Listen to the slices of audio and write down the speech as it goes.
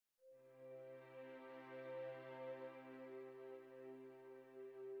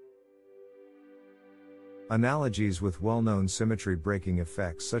Analogies with well-known symmetry-breaking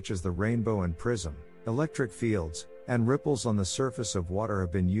effects such as the rainbow and prism, electric fields, and ripples on the surface of water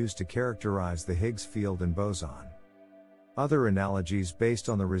have been used to characterize the Higgs field and boson. Other analogies based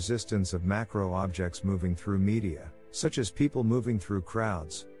on the resistance of macro objects moving through media, such as people moving through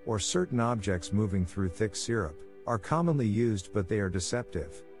crowds, or certain objects moving through thick syrup, are commonly used, but they are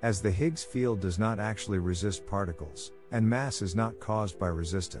deceptive, as the Higgs field does not actually resist particles, and mass is not caused by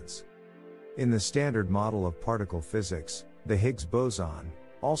resistance. In the standard model of particle physics, the Higgs boson,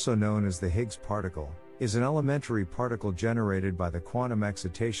 also known as the Higgs particle, is an elementary particle generated by the quantum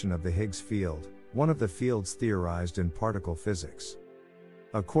excitation of the Higgs field, one of the fields theorized in particle physics.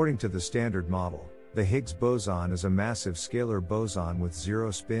 According to the standard model, the Higgs boson is a massive scalar boson with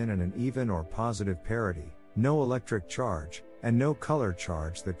zero spin and an even or positive parity, no electric charge, and no color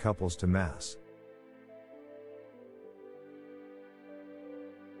charge that couples to mass.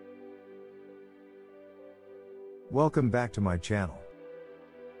 Welcome back to my channel.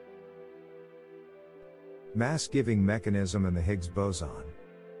 Mass-giving mechanism and the Higgs boson.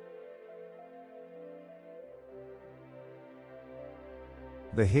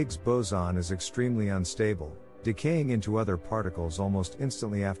 The Higgs boson is extremely unstable, decaying into other particles almost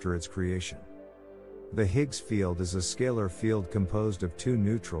instantly after its creation. The Higgs field is a scalar field composed of two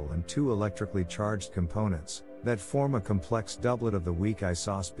neutral and two electrically charged components that form a complex doublet of the weak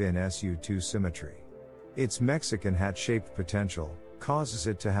isospin SU2 symmetry. Its Mexican hat-shaped potential causes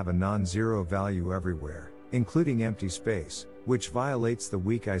it to have a non-zero value everywhere, including empty space, which violates the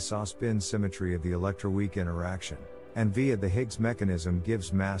weak isospin symmetry of the electroweak interaction, and via the Higgs mechanism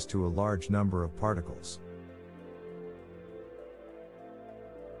gives mass to a large number of particles.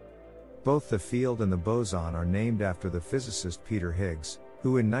 Both the field and the boson are named after the physicist Peter Higgs,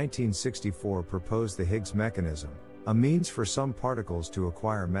 who in 1964 proposed the Higgs mechanism, a means for some particles to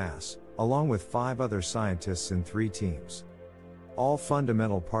acquire mass, along with 5 other scientists in 3 teams. All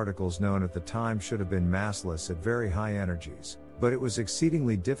fundamental particles known at the time should have been massless at very high energies, but it was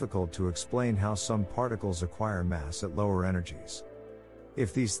exceedingly difficult to explain how some particles acquire mass at lower energies.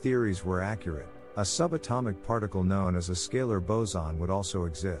 If these theories were accurate, a subatomic particle known as a scalar boson would also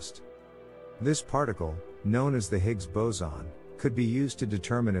exist. This particle, known as the Higgs boson, could be used to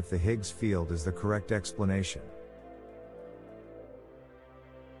determine if the Higgs field is the correct explanation.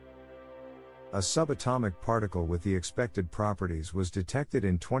 A subatomic particle with the expected properties was detected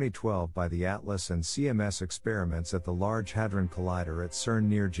in 2012 by the ATLAS and CMS experiments at the Large Hadron Collider at CERN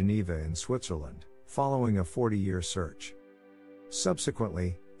near Geneva in Switzerland, following a 40-year search.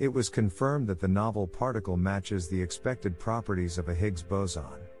 Subsequently, it was confirmed that the novel particle matches the expected properties of a Higgs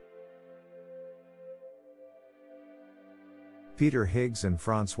boson. Peter Higgs and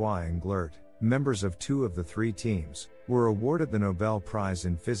François Englert, members of 2 of the 3 teams, were awarded the Nobel Prize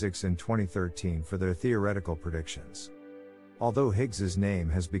in Physics in 2013 for their theoretical predictions. Although Higgs's name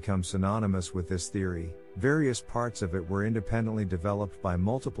has become synonymous with this theory, various parts of it were independently developed by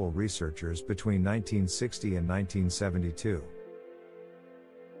multiple researchers between 1960 and 1972.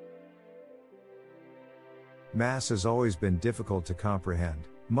 Mass has always been difficult to comprehend,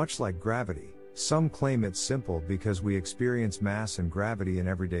 much like gravity. Some claim it's simple because we experience mass and gravity in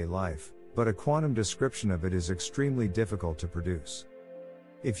everyday life, but a quantum description of it is extremely difficult to produce.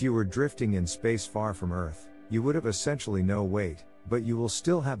 If you were drifting in space far from Earth, you would have essentially no weight, but you will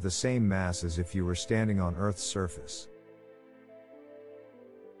still have the same mass as if you were standing on Earth's surface.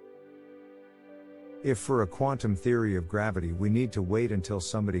 If for a quantum theory of gravity we need to wait until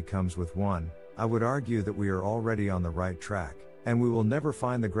somebody comes with one, I would argue that we are already on the right track, and we will never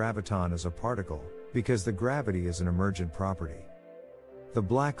find the graviton as a particle, because the gravity is an emergent property. The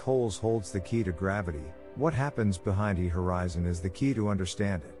black holes holds the key to gravity. What happens behind the horizon is the key to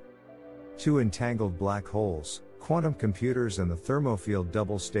understand it. 2 entangled black holes, quantum computers and the thermofield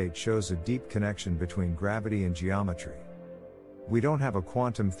double state shows a deep connection between gravity and geometry. We don't have a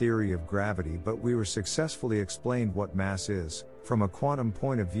quantum theory of gravity, but we were successfully explained what mass is, from a quantum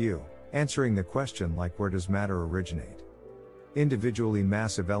point of view, answering the question like where does matter originate. Individually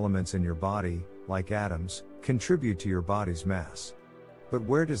massive elements in your body, like atoms, contribute to your body's mass. But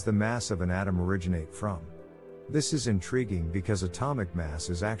where does the mass of an atom originate from? This is intriguing because atomic mass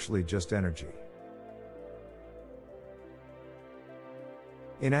is actually just energy.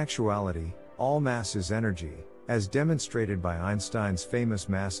 In actuality, all mass is energy, as demonstrated by Einstein's famous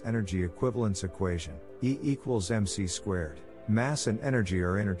mass-energy equivalence equation, E equals mc squared. Mass and energy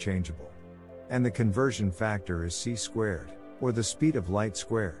are interchangeable. And the conversion factor is c squared, or the speed of light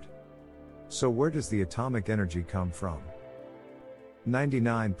squared. So where does the atomic energy come from?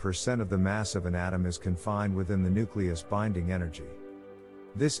 99% of the mass of an atom is confined within the nucleus binding energy.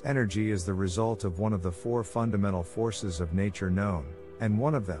 This energy is the result of one of the four fundamental forces of nature known, and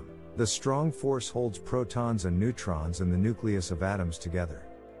one of them, the strong force, holds protons and neutrons in the nucleus of atoms together.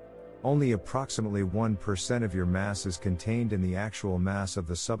 Only approximately 1% of your mass is contained in the actual mass of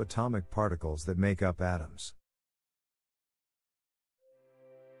the subatomic particles that make up atoms.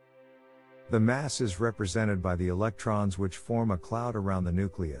 The mass is represented by the electrons, which form a cloud around the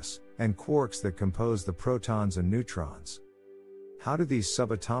nucleus, and quarks that compose the protons and neutrons. How do these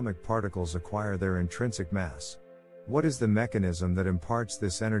subatomic particles acquire their intrinsic mass? What is the mechanism that imparts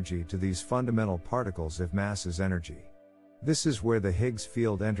this energy to these fundamental particles if mass is energy? This is where the Higgs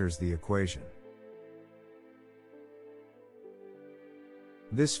field enters the equation.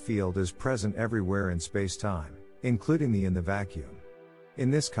 This field is present everywhere in space-time, including in the vacuum.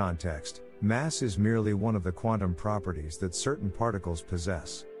 In this context, mass is merely one of the quantum properties that certain particles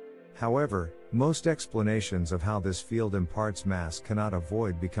possess. However, most explanations of how this field imparts mass cannot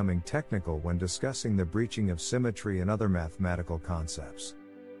avoid becoming technical when discussing the breaching of symmetry and other mathematical concepts.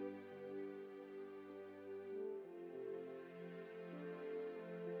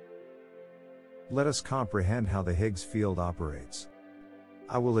 Let us comprehend how the Higgs field operates.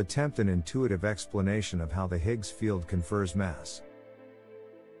 I will attempt an intuitive explanation of how the Higgs field confers mass.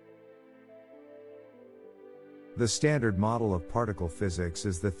 The standard model of particle physics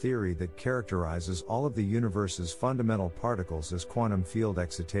is the theory that characterizes all of the universe's fundamental particles as quantum field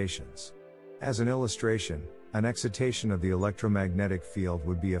excitations. As an illustration, an excitation of the electromagnetic field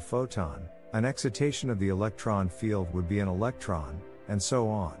would be a photon, an excitation of the electron field would be an electron, and so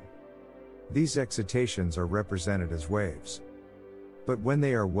on. These excitations are represented as waves. But when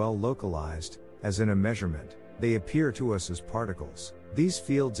they are well localized, as in a measurement, they appear to us as particles. These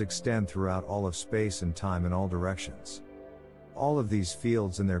fields extend throughout all of space and time in all directions. All of these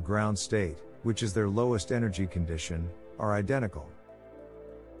fields in their ground state, which is their lowest energy condition, are identical.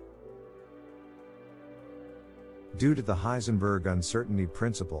 Due to the Heisenberg uncertainty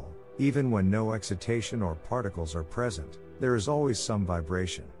principle, even when no excitation or particles are present, there is always some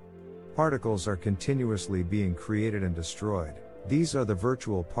vibration. Particles are continuously being created and destroyed. These are the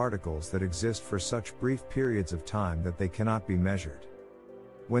virtual particles that exist for such brief periods of time that they cannot be measured.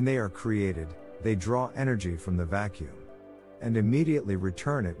 When they are created, they draw energy from the vacuum, and immediately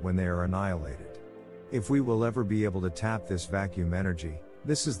return it when they are annihilated. If we will ever be able to tap this vacuum energy,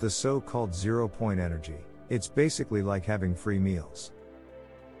 this is the so-called zero-point energy. It's basically like having free meals.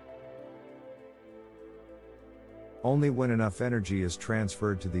 Only when enough energy is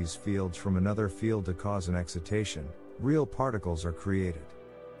transferred to these fields from another field to cause an excitation, real particles are created.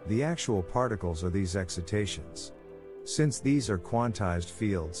 The actual particles are these excitations. Since these are quantized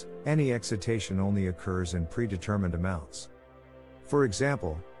fields, any excitation only occurs in predetermined amounts. For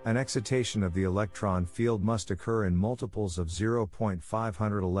example, an excitation of the electron field must occur in multiples of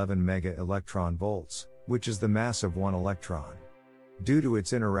 0.511 mega-electron volts, which is the mass of one electron. Due to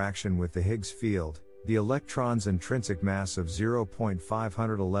its interaction with the Higgs field, the electron's intrinsic mass of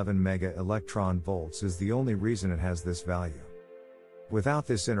 0.511 mega-electron volts is the only reason it has this value. Without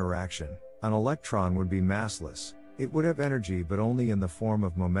this interaction, an electron would be massless. It would have energy but only in the form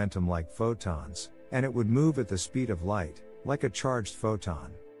of momentum like photons, and it would move at the speed of light, like a charged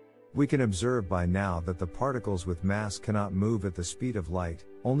photon. We can observe by now that the particles with mass cannot move at the speed of light.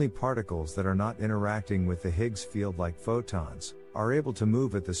 Only particles that are not interacting with the Higgs field like photons are able to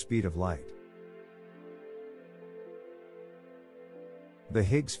move at the speed of light. The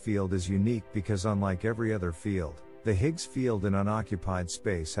Higgs field is unique because unlike every other field, the Higgs field in unoccupied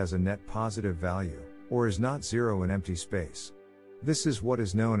space has a net positive value, or is not zero in empty space. This is what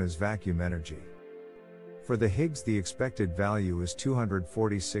is known as vacuum energy. For the Higgs, the expected value is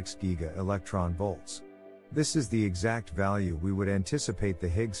 246 giga-electron volts. This is the exact value we would anticipate the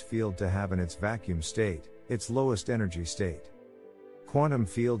Higgs field to have in its vacuum state, its lowest energy state. Quantum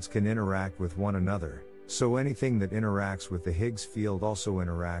fields can interact with one another, so anything that interacts with the Higgs field also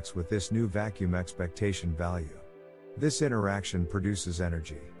interacts with this new vacuum expectation value. This interaction produces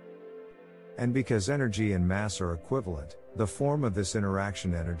energy. And because energy and mass are equivalent, the form of this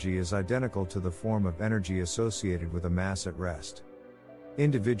interaction energy is identical to the form of energy associated with a mass at rest.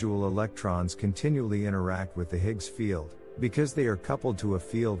 Individual electrons continually interact with the Higgs field, because they are coupled to a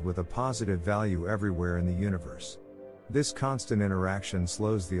field with a positive value everywhere in the universe. This constant interaction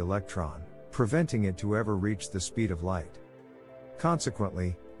slows the electron, preventing it to ever reach the speed of light.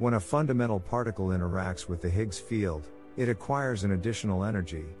 Consequently, when a fundamental particle interacts with the Higgs field, it acquires an additional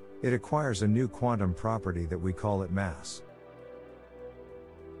energy. It acquires a new quantum property that we call it mass.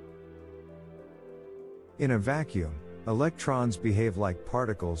 In a vacuum, Electrons behave like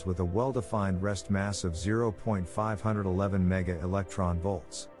particles with a well-defined rest mass of 0.511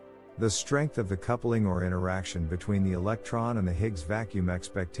 mega-electron-volts. The strength of the coupling or interaction between the electron and the Higgs vacuum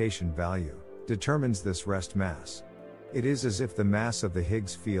expectation value determines this rest mass. It is as if the mass of the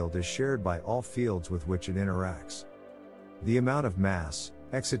Higgs field is shared by all fields with which it interacts. The amount of mass,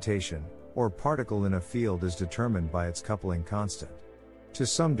 excitation, or particle in a field is determined by its coupling constant. To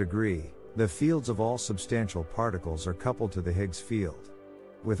some degree, the fields of all substantial particles are coupled to the Higgs field.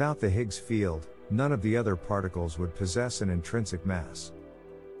 Without the Higgs field, none of the other particles would possess an intrinsic mass.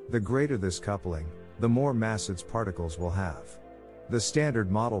 The greater this coupling, the more mass its particles will have. The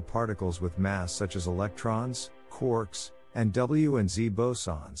standard model particles with mass such as electrons, quarks, and W and Z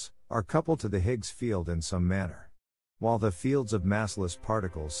bosons, are coupled to the Higgs field in some manner. While the fields of massless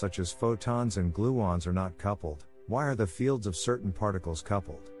particles such as photons and gluons are not coupled, why are the fields of certain particles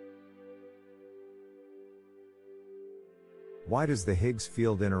coupled? Why does the Higgs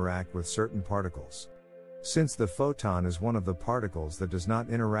field interact with certain particles? Since the photon is one of the particles that does not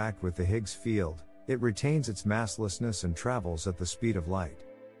interact with the Higgs field, it retains its masslessness and travels at the speed of light.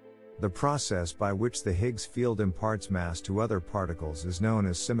 The process by which the Higgs field imparts mass to other particles is known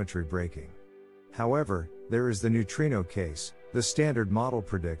as symmetry-breaking. However, there is the neutrino case. The standard model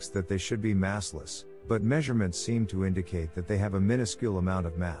predicts that they should be massless, but measurements seem to indicate that they have a minuscule amount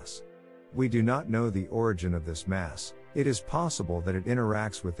of mass. We do not know the origin of this mass. It is possible that it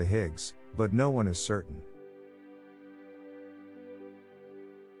interacts with the Higgs, but no one is certain.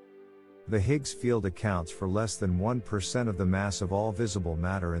 The Higgs field accounts for less than 1% of the mass of all visible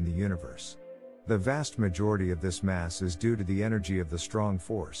matter in the universe. The vast majority of this mass is due to the energy of the strong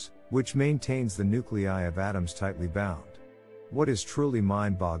force, which maintains the nuclei of atoms tightly bound. What is truly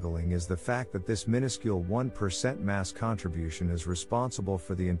mind-boggling is the fact that this minuscule 1% mass contribution is responsible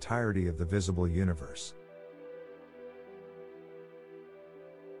for the entirety of the visible universe.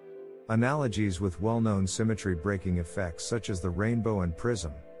 Analogies with well-known symmetry-breaking effects such as the rainbow and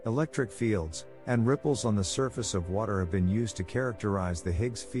prism, electric fields, and ripples on the surface of water have been used to characterize the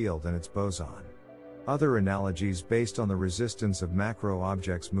Higgs field and its boson. Other analogies based on the resistance of macro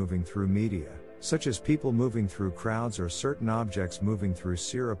objects moving through media, such as people moving through crowds or certain objects moving through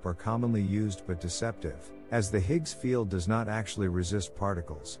syrup, are commonly used but deceptive, as the Higgs field does not actually resist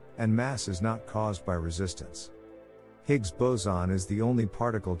particles, and mass is not caused by resistance. Higgs boson is the only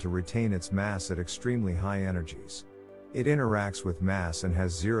particle to retain its mass at extremely high energies. It interacts with mass and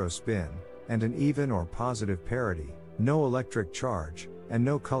has zero spin, and an even or positive parity, no electric charge, and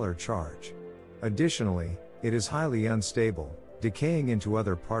no color charge. Additionally, it is highly unstable, decaying into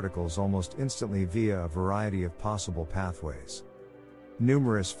other particles almost instantly via a variety of possible pathways.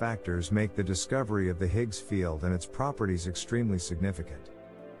 Numerous factors make the discovery of the Higgs field and its properties extremely significant.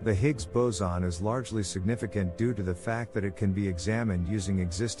 The Higgs boson is largely significant due to the fact that it can be examined using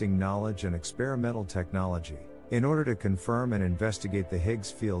existing knowledge and experimental technology, in order to confirm and investigate the Higgs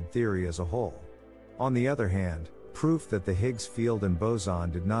field theory as a whole. On the other hand, proof that the Higgs field and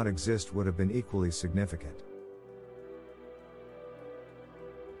boson did not exist would have been equally significant.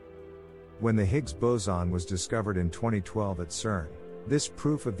 When the Higgs boson was discovered in 2012 at CERN, this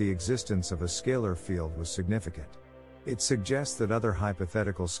proof of the existence of a scalar field was significant. It suggests that other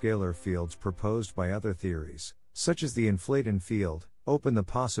hypothetical scalar fields proposed by other theories, such as the inflation field, open the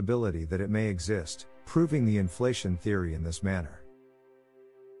possibility that it may exist, proving the inflation theory in this manner.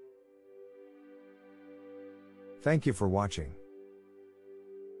 Thank you for watching.